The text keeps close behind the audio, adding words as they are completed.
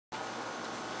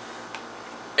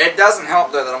It doesn't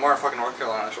help though that I'm wearing fucking North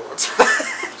Carolina shorts.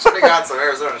 Should have got some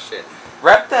Arizona shit.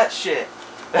 Rep that shit.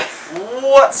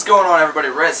 What's going on, everybody?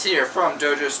 Rez here from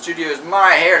Dojo Studios.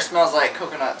 My hair smells like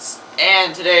coconuts,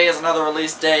 and today is another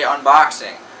release day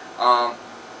unboxing.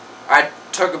 I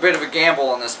took a bit of a gamble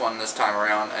on this one this time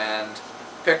around and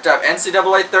picked up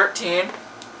NCAA 13,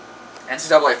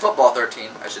 NCAA Football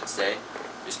 13, I should say,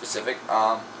 to be specific.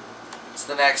 It's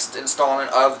the next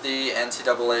installment of the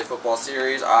NCAA Football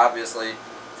series, obviously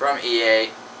from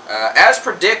EA. As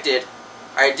predicted,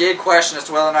 I did question as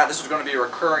to whether or not this was going to be a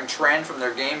recurring trend from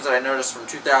their games that I noticed from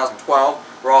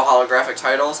 2012, were all holographic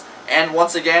titles. And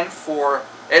once again, for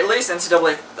at least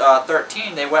NCAA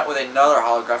 13, they went with another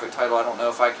holographic title. I don't know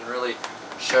if I can really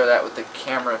show that with the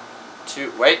camera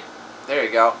too. Wait, there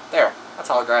you go. There, that's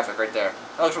holographic right there.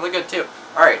 That looks really good too.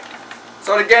 Alright,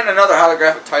 so again, another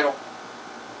holographic title.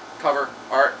 Cover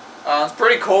art. It's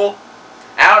pretty cool.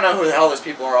 I don't know who the hell those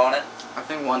people are on it. I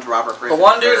think one's Robert Griffin. The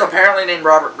one dude is apparently named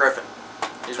Robert Griffin.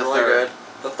 He's really good.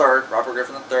 The third, Robert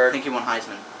Griffin the third. I think he won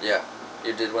Heisman. Yeah,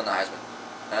 he did win the Heisman.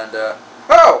 And,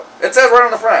 oh! It says right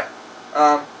on the front.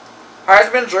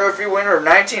 Heisman Trophy winner of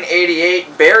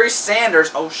 1988, Barry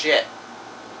Sanders. Oh, shit.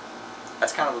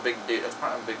 That's kind of a big dude. That's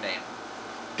kind of a big name.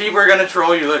 People are going to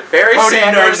troll you. Like, Barry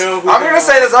Sanders. I'm going to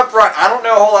say this up front. I don't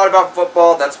know a whole lot about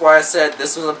football. That's why I said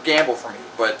this was a gamble for me.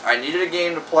 But I needed a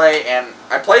game to play, and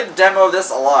I played the demo of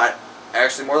this a lot.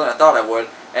 Actually, more than I thought I would.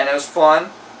 And it was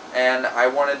fun. And I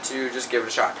wanted to just give it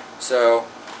a shot. So,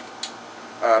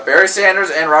 Barry Sanders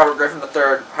and Robert Griffin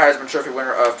III, Heisman Trophy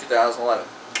winner of 2011.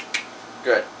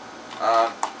 Good.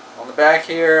 On the back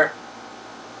here,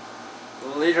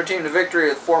 lead your team to victory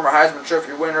with former Heisman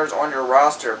Trophy winners on your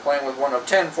roster. Playing with one of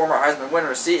 10 former Heisman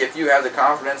winners, see if you have the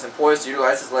confidence and poise to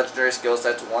utilize this legendary skill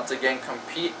set to once again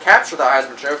capture the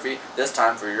Heisman Trophy, this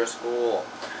time for your school.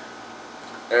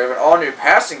 They have an all-new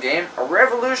passing game. A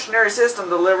revolutionary system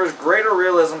delivers greater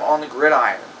realism on the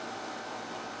gridiron.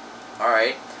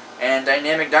 Alright. And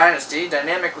Dynamic Dynasty.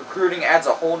 Dynamic recruiting adds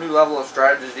a whole new level of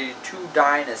strategy to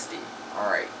Dynasty.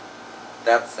 Alright.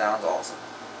 That sounds awesome.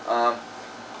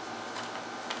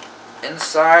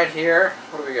 Inside here,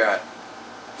 what do we got?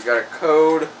 We got a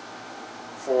code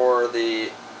for the...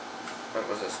 What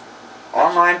was this?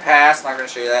 Online Pass. Not going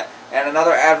to show you that. And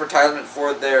another advertisement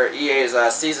for their EA's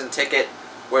season ticket,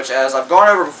 which, as I've gone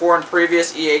over before in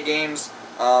previous EA games,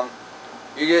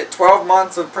 you get 12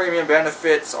 months of premium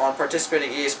benefits on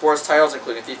participating EA Sports titles,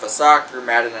 including FIFA Soccer,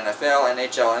 Madden NFL,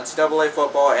 NHL, NCAA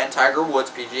Football, and Tiger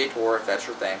Woods PGA Tour, if that's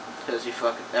your thing. Because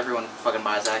everyone fucking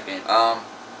buys that game.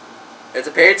 It's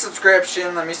a paid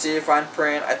subscription. Let me see if I'm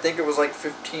print. I think it was like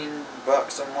 $15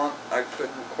 a month. I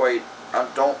couldn't quite.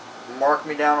 Don't mark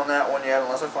me down on that one yet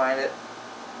unless I find it.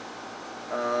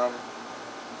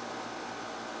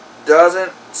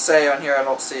 Doesn't say on here, I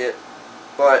don't see it,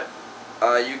 but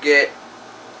you get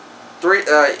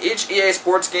each EA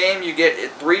Sports game you get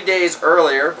it 3 days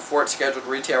earlier before its scheduled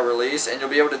retail release, and you'll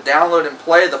be able to download and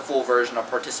play the full version of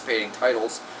participating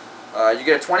titles. You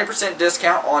get a 20%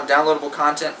 discount on downloadable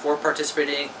content for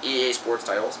participating EA Sports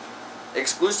titles,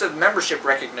 exclusive membership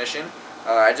recognition,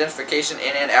 identification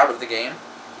in and out of the game,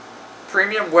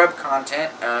 premium web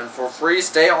content, and for free,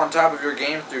 stay on top of your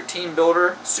game through Team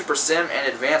Builder, Super Sim, and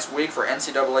Advanced Week for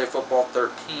NCAA Football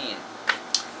 13.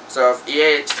 So if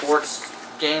EA Sports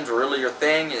games are really your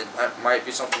thing, it might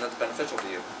be something that's beneficial to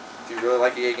you. If you really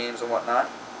like EA games and whatnot.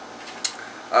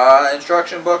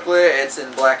 Instruction booklet, it's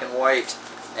in black and white,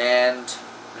 and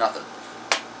nothing.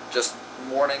 Just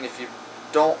warning, if you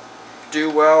don't do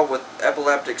well with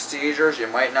epileptic seizures, you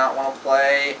might not want to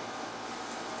play,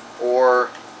 or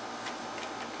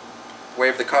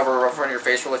wave the cover in front of your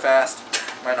face really fast.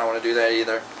 Might not want to do that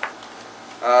either.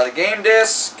 The game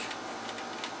disc.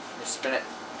 You spin it,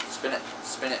 spin it,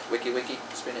 spin it, wiki,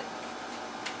 spin it.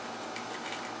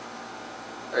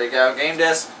 There you go, game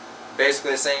disc.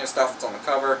 Basically the same stuff that's on the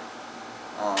cover,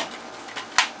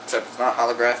 except it's not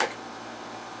holographic.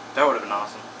 That would have been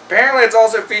awesome. Apparently it's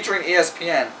also featuring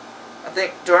ESPN. I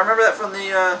think, do I remember that from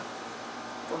the,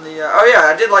 oh yeah,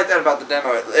 I did like that about the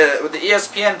demo. With the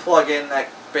ESPN plugin that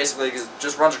basically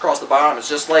just runs across the bottom. It's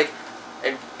just like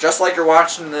you're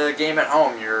watching the game at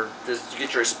home. You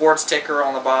get your sports ticker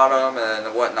on the bottom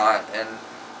and whatnot, and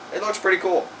it looks pretty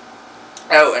cool.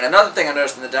 Oh, and another thing I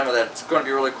noticed in the demo that's going to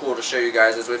be really cool to show you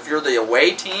guys is if you're the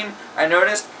away team, I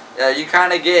noticed, you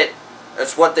kind of get,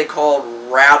 it's what they call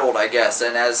rattled, I guess.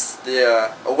 And as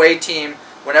the away team,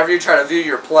 whenever you try to view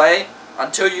your play,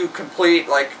 until you complete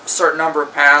like a certain number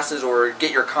of passes or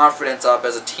get your confidence up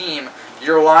as a team,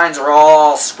 your lines are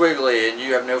all squiggly and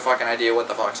you have no fucking idea what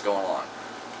the fuck's going on.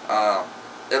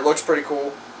 It looks pretty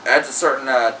cool. Adds a certain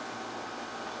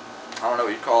I don't know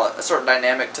what you'd call it, a certain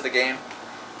dynamic to the game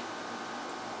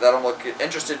that I'm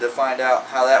interested to find out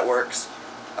how that works.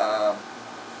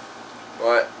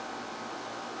 But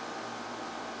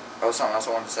something else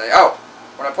I wanted to say. Oh,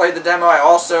 when I played the demo, I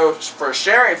also,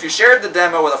 if you shared the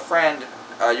demo with a friend,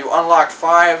 you unlocked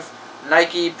 5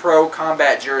 Nike Pro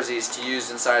Combat jerseys to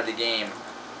use inside the game.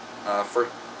 I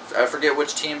forget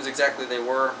which teams exactly they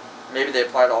were. Maybe they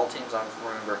apply to all teams, I don't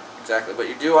remember exactly. But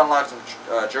you do unlock some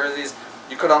jerseys.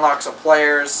 You could unlock some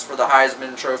players for the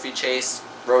Heisman Trophy chase,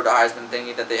 Road to Heisman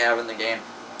thingy that they have in the game.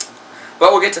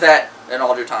 But we'll get to that in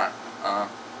all due time.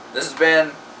 This has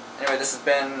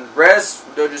been Rez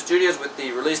from Dojo Studios with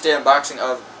the release day unboxing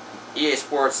of EA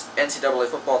Sports NCAA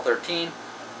Football 13.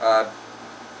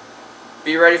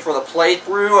 Be ready for the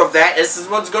playthrough of that. This is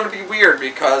what's going to be weird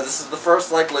because this is the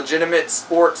first like legitimate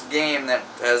sports game that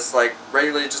has like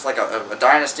regularly just like a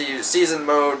dynasty season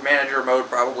mode, manager mode,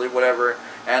 probably whatever,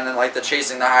 and then like the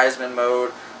chasing the Heisman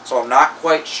mode. So I'm not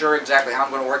quite sure exactly how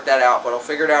I'm going to work that out, but I'll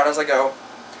figure it out as I go,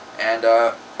 and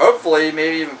hopefully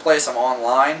maybe even play some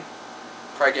online.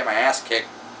 Probably get my ass kicked,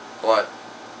 but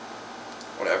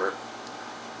whatever.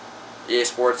 EA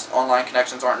Sports online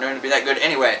connections aren't known to be that good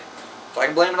anyway, so I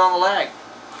can blame it on the lag.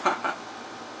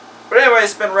 But anyway,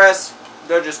 it's been Rez,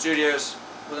 Dojo Studios,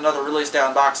 with another release day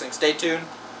unboxing. Stay tuned.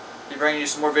 I'll be bringing you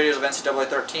some more videos of NCAA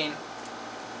 13.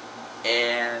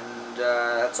 And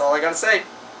that's all I gotta say.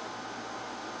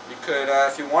 You could,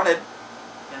 if you wanted,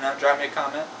 drop me a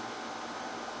comment.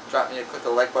 Click the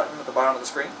like button at the bottom of the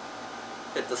screen.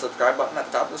 Hit the subscribe button at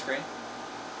the top of the screen.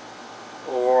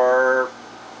 Or,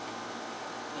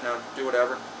 do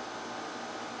whatever.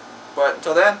 But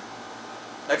until then,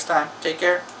 next time, take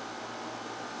care.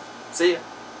 See ya.